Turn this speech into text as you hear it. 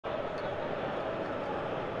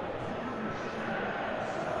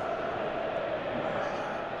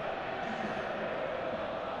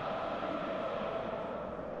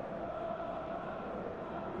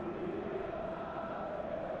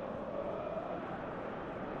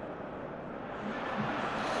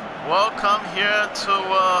Welcome here to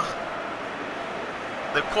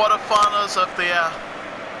the quarterfinals of the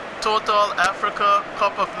Total Africa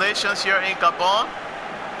Cup of Nations here in Gabon.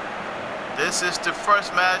 This is the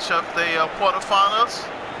first match of the quarterfinals.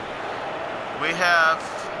 We have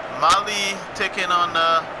Mali taking on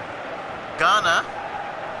Ghana.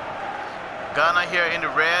 Ghana here in the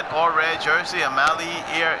red, all red jersey, and Mali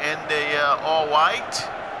here in the all white.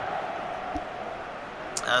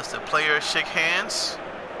 As the players shake hands.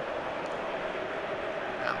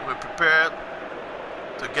 And we're prepared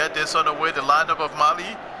to get this on the way. The lineup of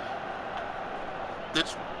Mali.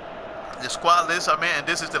 The squad list, and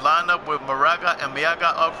this is the lineup with Moraga and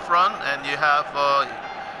Miaga up front. And you have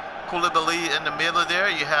Koulibaly in the middle there.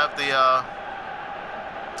 You have the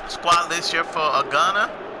squad list here for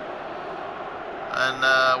Ghana.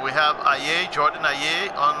 And we have Aye, Jordan Aye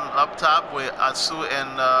on up top with Atsu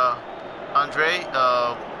and Andre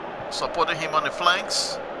supporting him on the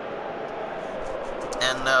flanks.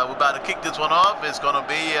 And we're about to kick this one off. It's going to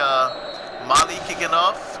be Mali kicking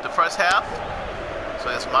off the first half. So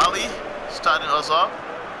it's Mali starting us off.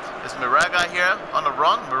 It's Moraga here on the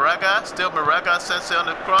run. Moraga sends it on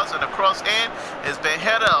the cross, and the cross in is being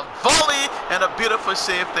headed a volley and a beautiful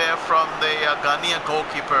save there from the Ghanaian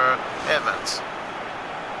goalkeeper Evans.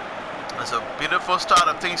 It's a beautiful start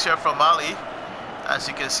of things here from Mali. As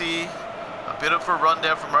you can see, a beautiful run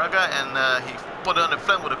there from Moraga, and he put it on the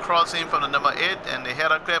flank with a cross in from the number 8, and the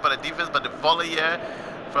header clear by the defense, but the volley here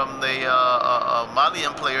from the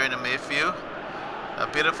Malian player in the midfield. A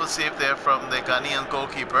beautiful save there from the Ghanaian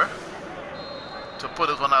goalkeeper to put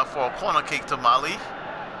this one out for a corner kick to Mali.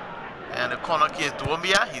 And the corner kick is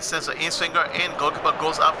Doumbia. He sends an in-swinger in. Goalkeeper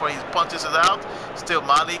goes out for his punches it out. Still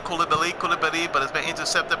Mali, Koulibaly, but it's been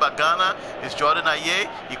intercepted by Ghana. It's Jordan Aye.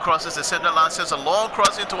 He crosses the center line, sends a long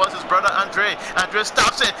crossing towards his brother Andre. Andre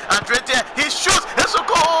stops it. Andre there. He shoots. It's a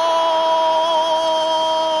goal!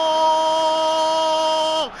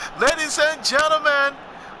 Ladies and gentlemen,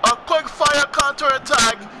 a quick fire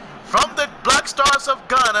counter-attack from the Black Stars of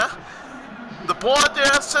Ghana. The ball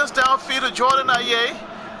there sends downfield to Jordan Aye.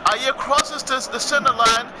 Aye crosses the center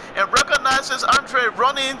line and recognizes Andre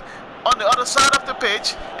running on the other side of the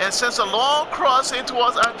pitch and sends a long cross in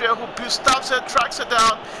towards Andre, who stops it, tracks it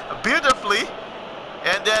down beautifully,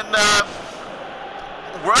 and then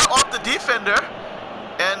right off the defender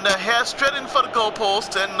and heads straight in for the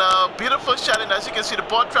goalpost, and beautiful shot. And as you can see, the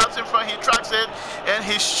ball traps in front, he tracks it and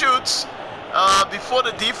he shoots before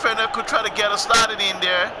the defender could try to get a sliding in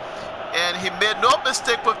there. And he made no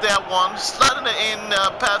mistake with that one, sliding it in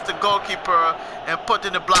past the goalkeeper and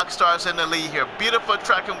putting the Black Stars in the lead here. Beautiful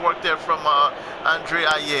tracking work there from Andre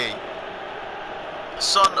Aye,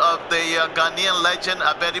 son of the Ghanaian legend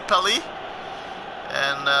Abedi Pele.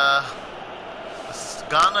 And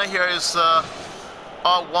Ghana here is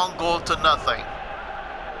all 1 goal to nothing.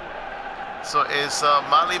 So it's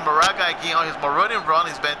Mali Moraga again on his marauding run.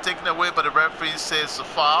 He's been taken away, but the referee says a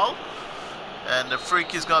foul. And the free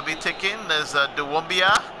kick is going to be taken. There's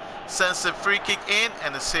Doumbia sends the free kick in,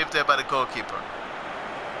 and it's saved there by the goalkeeper.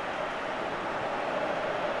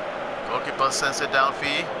 Goalkeeper sends it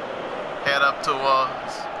downfield. Head up to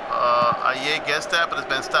Aye, gets that, but it's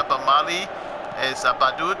been stopped by Mali. It's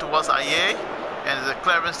Badu towards Aye, and there's a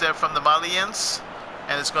clearance there from the Malians.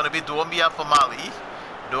 And it's going to be Doumbia for Mali.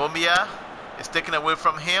 Doumbia is taken away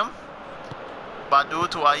from him. Badu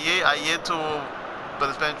to Aye, Aye to... but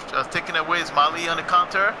it's been taken away. It's Mali on the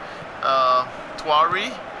counter. Touari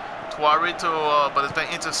to, but it's been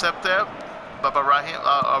intercepted by Rahim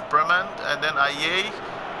Bremen, and then Aye.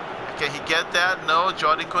 Can he get that? No,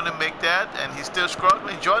 Jordan couldn't make that, and he's still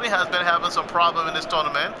struggling. Jordan has been having some problem in this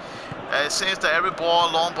tournament. It seems that every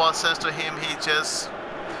long ball sent to him, he just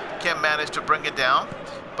can't manage to bring it down.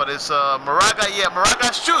 But it's Moraga, Moraga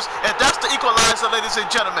shoots, and that's the equalizer, ladies and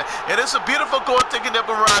gentlemen. It is a beautiful goal taken there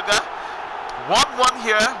by Moraga. 1-1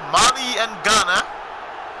 here, Mali and Ghana.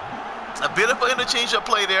 A beautiful interchange of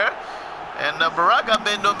play there. And Moraga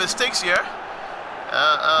made no mistakes here.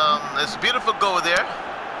 It's a beautiful goal there.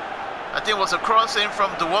 I think it was a cross in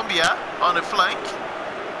from Doumbia on the flank.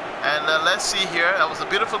 And let's see here, that was a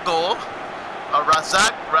beautiful goal.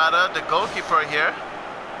 Razak, rather, the goalkeeper here.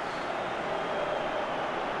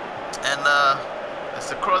 And it's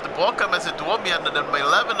the cross, the ball comes to Doumbia, and the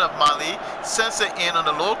 11 of Mali sends it in on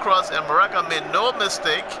the low cross, and Moraga made no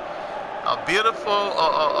mistake. A beautiful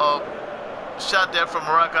shot there from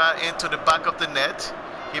Moraga into the back of the net.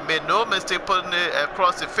 He made no mistake putting it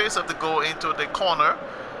across the face of the goal into the corner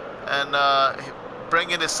and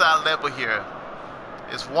bringing the side level here.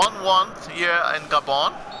 It's 1-1 here in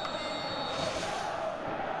Gabon.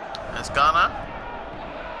 It's Ghana.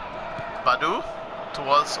 Badu.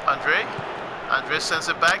 towards Andre. Andre sends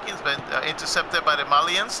it back. He's been intercepted by the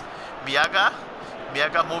Malians. Miaga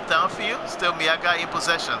moved downfield. Still Miaga in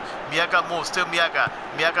possession. Miaga moves. Still Miaga.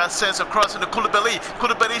 Miaga sends across into Koulibaly.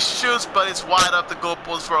 Koulibaly shoots, but it's wide up the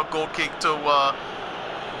goalpost for a goal kick to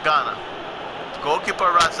Ghana. Goalkeeper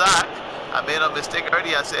Razak. I made a mistake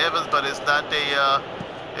earlier. I said Evans, but it's not the.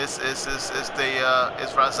 It's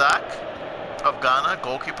Razak of Ghana,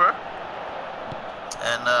 goalkeeper,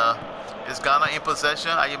 and it's Ghana in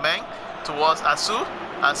possession. Ayimeng towards Asu.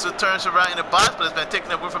 Asu turns around in the box, but it's been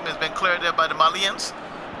taken away from him. It's been cleared there by the Malians.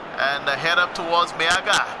 And head up towards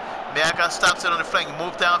Miaga. Miaga stops it on the flank,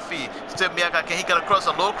 move downfield. Still Miaga, can he get across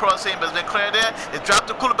a low cross in, but it's been cleared there. It's dropped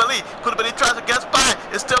to Koulibaly. Koulibaly tries to get by.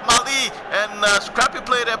 It's still Mali. And scrappy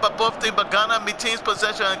play there by both teams, but Ghana maintains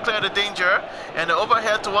possession and clear the danger. And the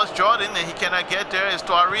overhead towards Jordan, and he cannot get there. It's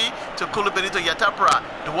Tuari to Koulibaly to Yatapra.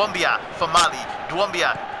 Duwambia for Mali.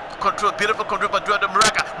 Duwambia. Control, beautiful control by Jordan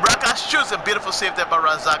Muraka. Muraka shoots, and beautiful save there by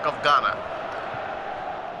Razak of Ghana.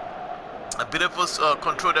 A beautiful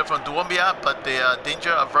control there from Duwambia, but the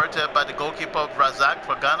danger averted by the goalkeeper of Razak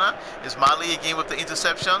for Ghana. Is Mali again with the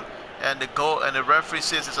interception, and the goal, and the referee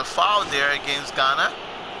says it's a foul there against Ghana.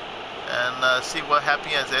 And see what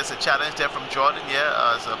happens. There's a challenge there from Jordan.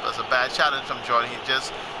 Yeah, it's a bad challenge from Jordan. He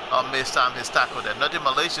just missed time his tackle there. Nothing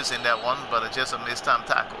malicious in that one, but it's just a missed time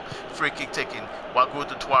tackle. Free kick taken. Wagu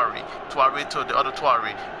to Tuari. Tuari to the other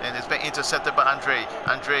Tuari. And it's been intercepted by Andre.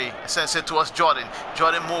 Andre sends it towards Jordan.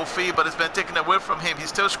 Jordan moved free, but it's been taken away from him. He's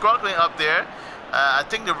still struggling up there. I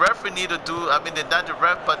think the referee need to do, I mean, not the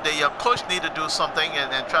ref, but the coach need to do something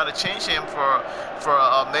and try to change him for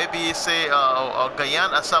maybe, say,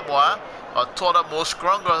 Guyane Asamoah, a taller, more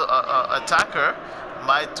stronger attacker.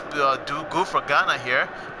 Might do good for Ghana here,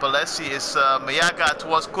 but let's see. It's Miaga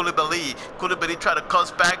towards Koulibaly. Koulibaly tried to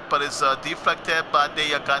cut back, but it's deflected by the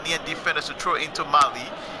Ghanaian defenders to throw into Mali.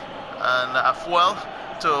 And Afuel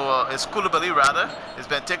to it's Koulibaly rather. It's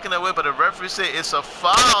been taken away, but the referee say it's a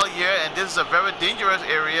foul here, and this is a very dangerous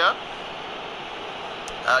area.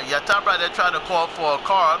 Yatabra, they're trying to call for a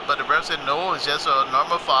card, but the referee said no, it's just a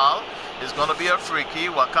normal foul. It's going to be a free kick.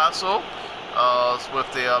 Wakaso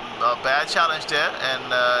with the bad challenge there,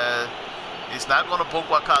 and he's not going to book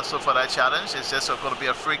Wakaso for that challenge. It's just going to be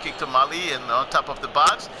a free kick to Mali and on top of the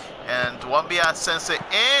box. And Duwambia sends it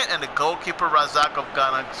in, and the goalkeeper Razak of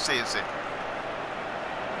Ghana saves it.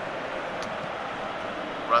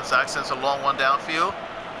 Razak sends a long one downfield.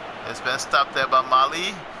 It's been stopped there by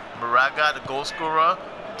Mali. Muraga, the goal scorer,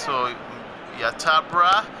 to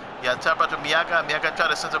Yatabra. Yatabra to Miaga. Miaga tried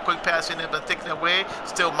to send a quick pass in there, but taken away.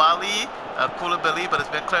 Still Mali. Koulibaly, but it's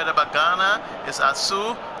been cleared by Ghana. It's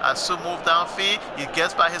Asu. Asu moved downfield. He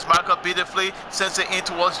gets by his marker beautifully. Sends it in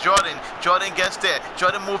towards Jordan. Jordan gets there.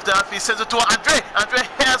 Jordan moved downfield. Sends it to Andre. Andre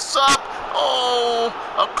heads up. Oh,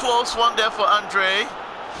 a close one there for Andre.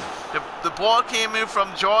 The ball came in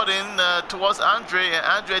from Jordan towards Andre, and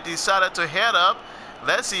Andre decided to head up.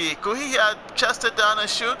 Let's see. Could he have chested down and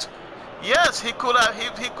shoot? Yes, he could have.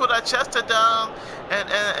 He could have chested down and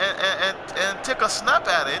take a snap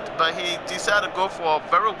at it, but he decided to go for a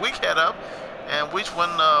very weak head up, and which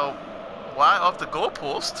went wide off the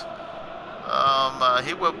goalpost.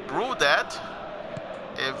 He will rule that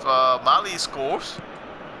if Mali scores.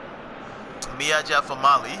 Miaja for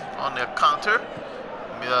Mali on their counter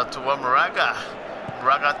to Muraga.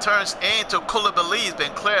 Muraga turns into Koulibaly. He's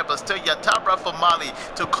been cleared, but still Yatabra for Mali.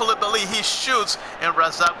 To Koulibaly, he shoots, and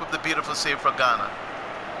Razak with the beautiful save for Ghana.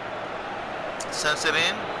 Sends it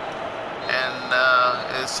in, and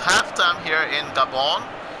it's halftime here in Gabon.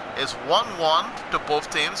 It's 1-1 to both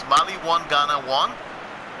teams. Mali 1, Ghana 1.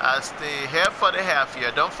 As they have for the half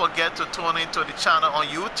here. Don't forget to tune into the channel on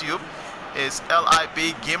YouTube. It's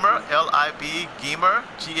LIBGamer, LIBGamer,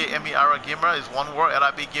 G-A-M-E-R, Gamer is one word,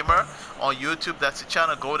 LIBGamer on YouTube. That's the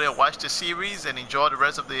channel. Go there, watch the series, and enjoy the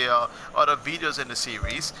rest of the other videos in the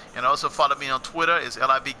series. And also follow me on Twitter. It's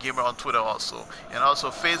LIBGamer on Twitter also. And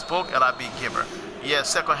also Facebook, LIBGamer. Yeah,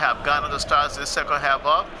 second half. Ghana to start this second half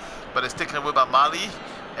up, but it's taken away by Mali,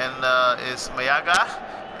 and it's Miaga.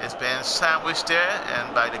 It's been sandwiched there,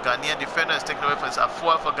 and by the Ghanaian defender, it's taken away from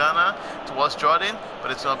Afua for Ghana towards Jordan, but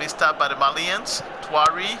it's going to be stopped by the Malians.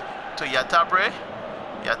 Tuari to Yatabre.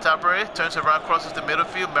 Yatabre turns around, crosses the middle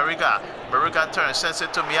field. Mariga. Maruga turns, sends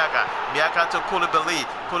it to Miaka. Miaka to Koulibaly.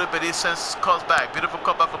 Koulibaly sends, calls back. Beautiful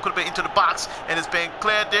cutback for Koulibaly into the box, and it's being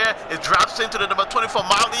cleared there. It drops into the number 24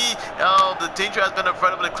 Mali. Oh, the danger has been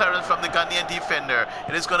averted with a clearance from the Ghanaian defender.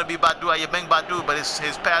 It is going to be Badu, Ayebeng Badu, but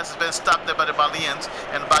his pass has been stopped there by the Malians,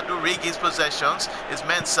 and Badu regains possessions. It's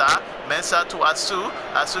Mensah. Mensah to Asu.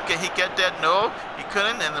 Asu, can he get there? No, he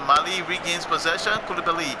couldn't, and the Mali regains possession.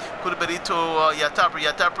 Koulibaly. Koulibaly to Yatapri.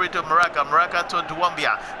 Yatapri to Maraca. Maraca to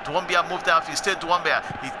Duambia. Duambia moved down. He's still Duambia.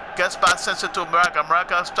 He gets back, sends it to Maraca.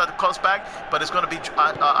 Maraca starts to cross back, but it's going to be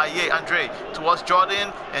Aye Andre towards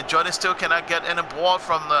Jordan, and Jordan still cannot get any ball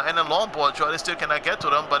from any long ball. Jordan still cannot get to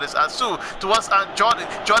them, but it's Asu towards Jordan.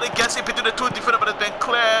 Jordan gets it between the two defenders, but it's been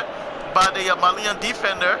cleared by the Malian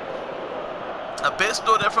defender. A base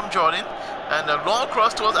throw there from Jordan, and a long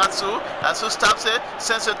cross towards Asu. Asu stops it,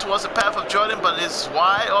 sends it towards the path of Jordan, but it's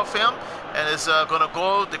wide of him, and it's going to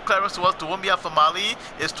go, the clearance towards Duambia for Mali.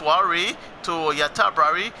 It's Tuari to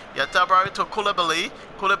Yatabrari. Yatabrari to Koulibaly.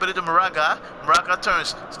 Koulibaly to Maraga. Maraga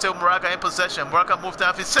turns, still Maraga in possession. Maraga moved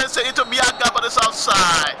down, he sends it into Miaka, but it's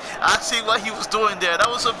outside. I see what he was doing there. That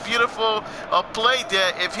was a beautiful play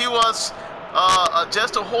there. If he was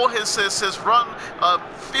just to hold his run a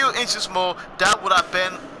few inches more, that would have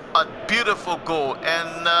been a beautiful goal.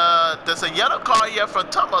 And there's a yellow card here from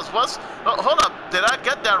Thomas. Hold up, did I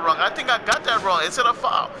get that wrong? I think I got that wrong. Is it a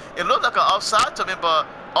foul? It looked like an offside to me, but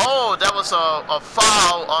oh, that was a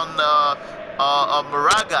foul on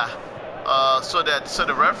Maraga. So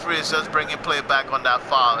the referee is just bringing play back on that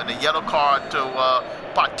foul, and a yellow card to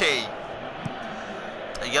Partey.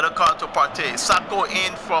 A yellow card to Partey. Sako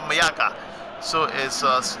in from Miaka. So it's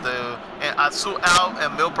and Asu out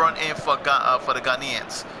and Milburn in for the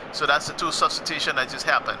Ghanaians. So that's the two substitution that just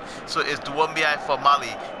happened. So it's Duambia for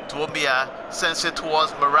Mali. Duambia sends it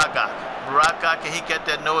towards Maraga. Maraga, can he get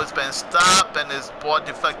that? No, it's been stopped, and his ball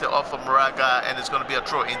deflected off of Maraga, and it's going to be a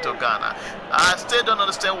throw into Ghana. I still don't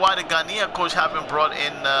understand why the Ghanaian coach haven't brought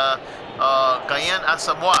in Ghanaian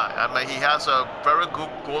Asamoah. I mean, he has a very good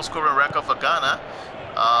goal-scoring record for Ghana.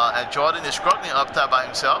 And Jordan is struggling up top by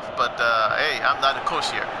himself, but hey, I'm not a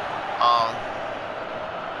coach here.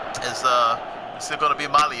 It's still going to be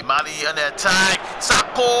Mali. Mali on the attack.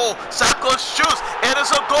 Sako shoots. It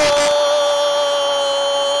is a goal.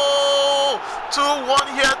 2-1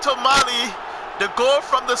 here to Mali. The goal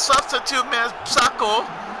from the substitute man, Sako.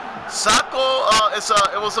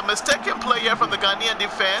 It was a mistaken play here from the Ghanaian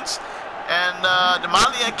defense, and the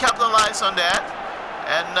Malian capitalized on that.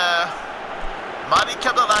 And Mali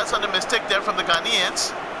capitalized on the mistake there from the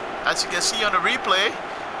Ghanaians, as you can see on the replay.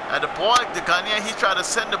 And the Ghanaian, he tried to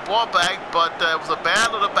send the ball back, but it was a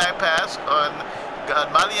bad little back pass. And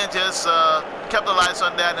Malian just capitalized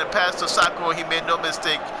on that and passed to Sako. He made no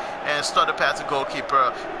mistake and started past the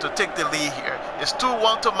goalkeeper to take the lead here. It's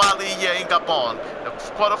 2-1 to Mali here in Gabon. The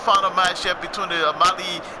quarterfinal match here between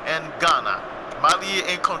Mali and Ghana. Mali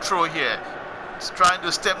in control here. It's trying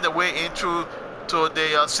to stem the way into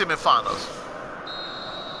the semi-finals.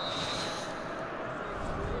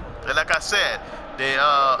 And like I said,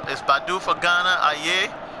 it's Badu for Ghana, Aye,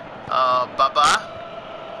 Baba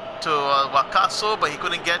to Wakaso, but he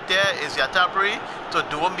couldn't get there. It's Yatapri to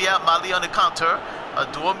Duambia, Mali on the counter.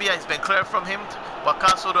 Duambia has been cleared from him.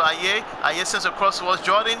 Wakaso to Aye. Aye sends across towards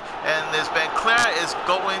Jordan, and it's been clear. It's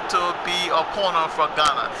going to be a corner for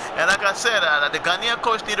Ghana. And like I said, the Ghanaian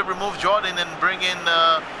coach need to remove Jordan and bring in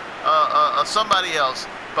somebody else.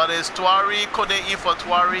 But it's Tuari, Kode in for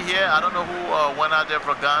Tuari here. I don't know who went out there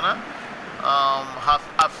for Ghana.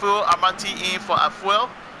 Afuel Amati in for Afuel.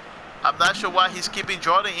 I'm not sure why he's keeping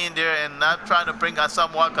Jordan in there and not trying to bring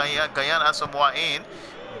Asamoah, Ghanaian Asamoah in.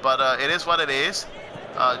 But it is what it is.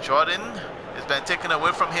 Jordan has been taken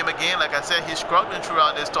away from him again. Like I said, he's struggling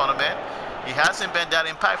throughout this tournament. He hasn't been that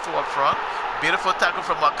impactful up front. Beautiful tackle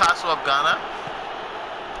from Wakaso of Ghana.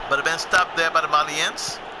 But it's been stopped there by the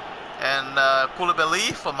Malians. And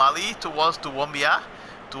Koulibaly for Mali towards Duambia.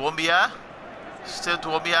 Duambia, still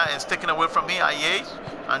Duambia, and taken away from me. Aye,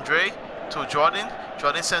 Andre to Jordan.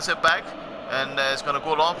 Jordan sends it back, and it's going to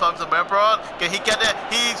go long from the Melbourne. Can he get there?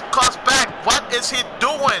 He cuts back. What is he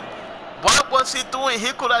doing? What was he doing?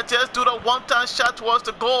 He could have just do the one-time shot towards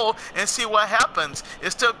the goal and see what happens.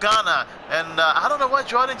 It's still Ghana. And I don't know what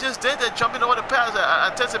Jordan just did there, jumping over the pass,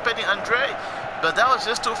 anticipating Andre. But that was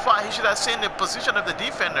just too far. He should have seen the position of the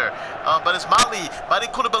defender. But it's Mali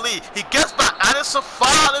Koulibaly. He gets back, and it's a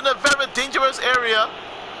foul in a very dangerous area.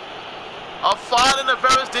 A foul in a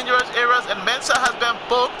very dangerous area, and Mensah has been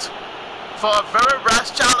booked for a very rash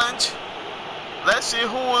challenge. Let's see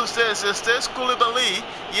who is this. Is this Koulibaly?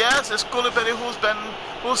 Yes, it's Koulibaly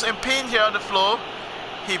who's in pain here on the floor.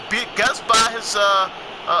 He gets by his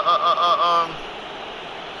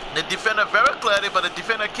the defender very clearly, but the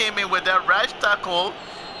defender came in with that rash tackle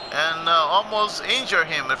and almost injured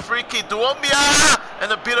him. A free kick, Duombia,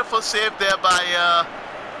 and a beautiful save there by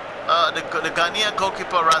the Ghanaian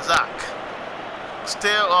goalkeeper Razak.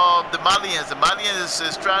 Still, the Malians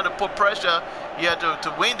is trying to put pressure here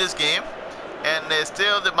to win this game, and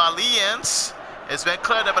still the Malians. It's been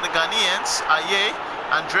cleared up by the Ghanaians.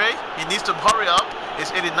 Andre, he needs to hurry up.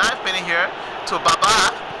 It's 89th minute here to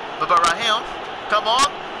Baba Rahim. Come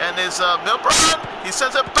on, and it's Milbrand. He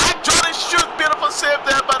sends it back. Jordan shoot. Beautiful save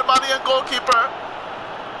there by the Malian goalkeeper.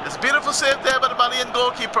 It's beautiful save there by the Malian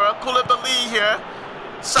goalkeeper. Koulibaly here.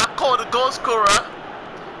 Sako, the goal scorer.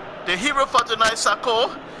 The hero for tonight,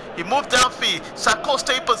 Sako. He moved downfield. Sako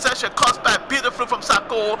stayed possession. Cuts back beautifully from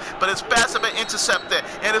Sako, but his pass has been intercepted.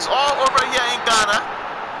 And it's all over here in Ghana.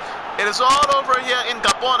 It is all over here in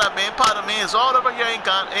Gabon. Pardon me. It's all over here in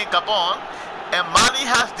Gabon. And Mali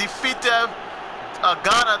has defeated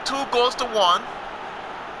Ghana 2-1.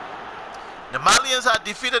 The Malians have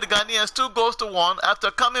defeated the Ghanaians 2-1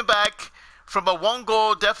 after coming back from a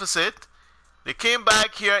 1-goal deficit. They came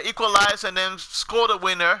back here, equalized, and then scored a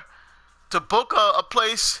winner to book a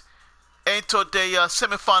place into the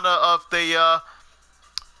semi-final of the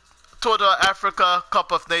Total Africa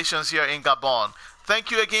Cup of Nations here in Gabon.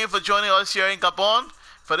 Thank you again for joining us here in Gabon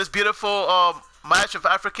for this beautiful match of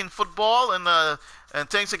African football, and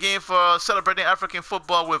thanks again for celebrating African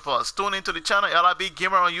football with us. Tune into the channel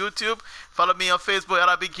LIBGamer on YouTube. Follow me on Facebook,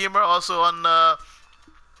 LIBGamer, also on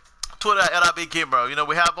Twitter, LIBGamer. You know,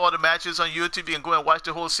 we have all the matches on YouTube. You can go and watch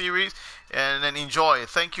the whole series and enjoy it.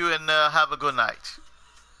 Thank you, and have a good night.